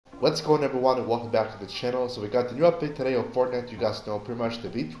What's going on, everyone, and welcome back to the channel. So we got the new update today of Fortnite. You guys know pretty much the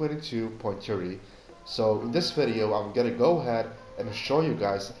v22.30. So in this video I'm gonna go ahead and show you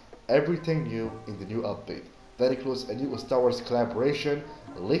guys everything new in the new update. That includes a new Star Wars collaboration,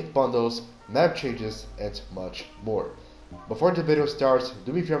 leaked bundles, map changes, and much more. Before the video starts,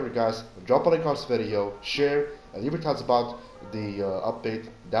 do me a favor guys, drop a like on this video, share, and leave your thoughts about the update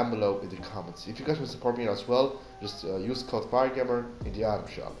down below in the comments. If you guys want to support me as well, just use code Firegamer in the item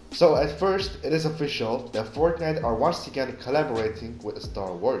shop. So at first, it is official that Fortnite are once again collaborating with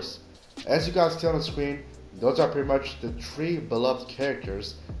Star Wars. As you guys see on the screen, those are pretty much the three beloved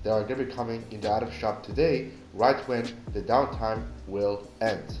characters that are going to be coming in the item shop today, right when the downtime will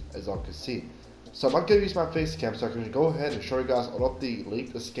end, as you can see. So I'm not going to use my face cam, so I can go ahead and show you guys all of the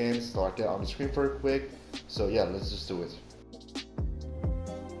leaked skins so I get on the screen for quick. So yeah, let's just do it.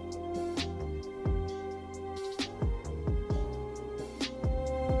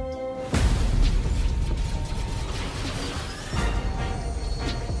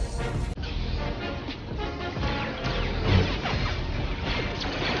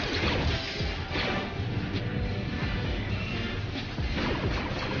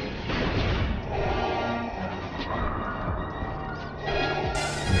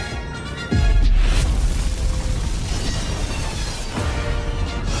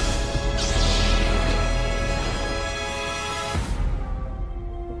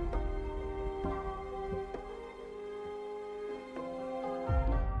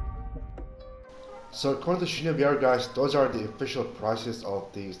 So according to v22.30 guys, those are the official prices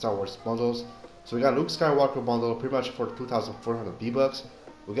of the Star Wars bundles. So we got Luke Skywalker bundle pretty much for 2,400 V-Bucks.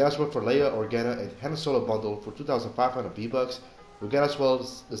 We got as well for Leia, Organa, and Han Solo bundle for 2,500 V-Bucks. We got as well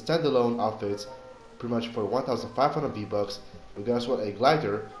the standalone outfits pretty much for 1,500 V-Bucks. We got as well a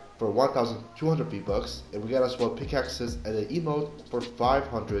glider for 1,200 V-Bucks, and we got as well pickaxes and an emote for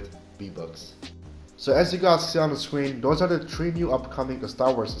 500 V-Bucks. So as you guys see on the screen, those are the three new upcoming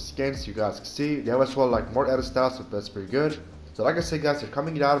Star Wars skins you guys can see. They have as well like more edit styles, so that's pretty good. So like I said guys, they're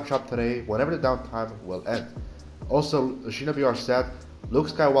coming in the item shop today whenever the downtime will end. Also, v22.30 said Luke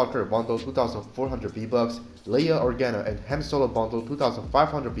Skywalker bundle 2,400 V-Bucks, Leia, Organa, and Han Solo bundle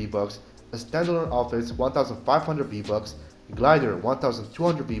 2,500 V-Bucks, a standalone outfits 1,500 V-Bucks, glider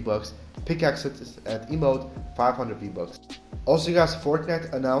 1,200 V-Bucks, pickaxes and emote 500 V-Bucks. Also guys,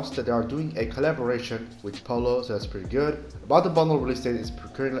 Fortnite announced that they are doing a collaboration with Polo, so that's pretty good. About the bundle release date is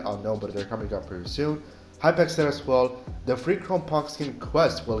currently unknown, but they're coming up pretty soon. Hypex said as well, the free Chrome Pumpkin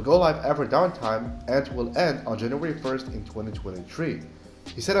quest will go live after downtime and will end on January 1st in 2023.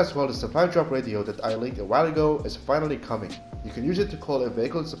 He said as well, the supply drop radio that I leaked a while ago is finally coming. You can use it to call a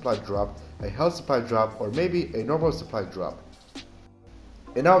vehicle supply drop, a health supply drop, or maybe a normal supply drop.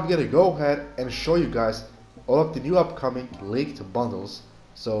 And now I'm gonna go ahead and show you guys all of the new upcoming leaked bundles.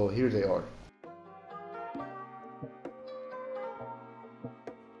 So here they are.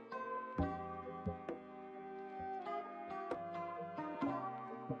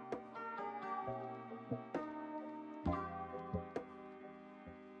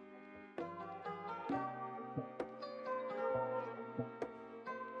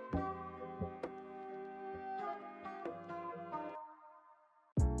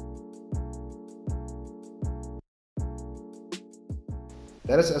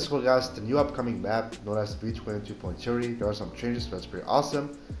 That is as well guys the new upcoming map known as v22.30. There are some changes, so that's pretty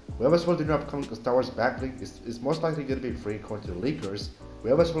awesome. We have as well the new upcoming Star Wars backlink. It's most likely going to be free according to the leakers. We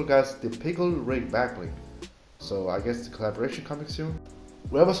have as well guys the Pickle Rig backlink. So I guess the collaboration coming soon.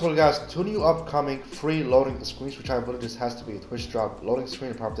 We have as well guys two new upcoming free loading screens, which I believe this has to be a Twitch drop loading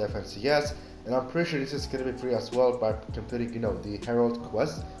screen from the FNCS. And I'm pretty sure this is going to be free as well by completing, the Herald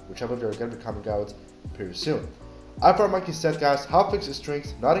quest, which I believe they're going to be coming out pretty soon. Alpha Monkey said guys, hotfix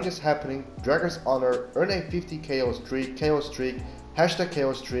strings, nothing is happening, Dragon's Honor, earn a 50 KO streak, hashtag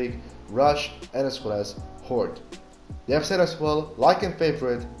KO streak, rush, and as well as horde. They have said as well, like and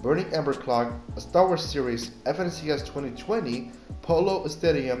favorite, Burning Ember Clock, a Star Wars series, FNCS 2020, Polo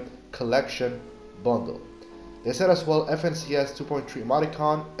Stadium Collection Bundle. They said as well, FNCS 2.3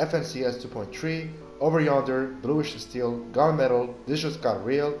 emoticon, FNCS 2.3, Over Yonder, Bluish Steel, Gunmetal, This Just Got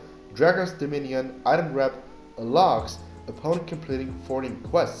Real, Dragon's Dominion, Item Rep, logs upon completing 14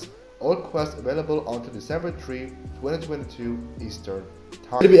 quests. All quests available until December 3, 2022 Eastern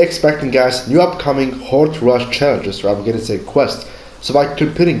Time. To be expecting guys, new upcoming Horde Rush challenges, or I'm gonna say quest. So by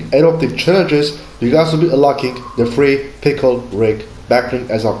completing 8 of the challenges, you guys will be unlocking the free Pickle Rig backlink,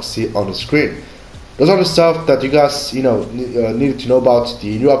 as I can see on the screen. Those are the stuff that you guys needed to know about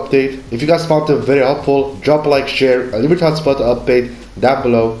the new update. If you guys found it very helpful, drop a like, share, and leave your thoughts about the update down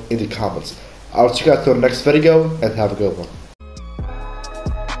below in the comments. I'll see you guys in the next video, and have a good one.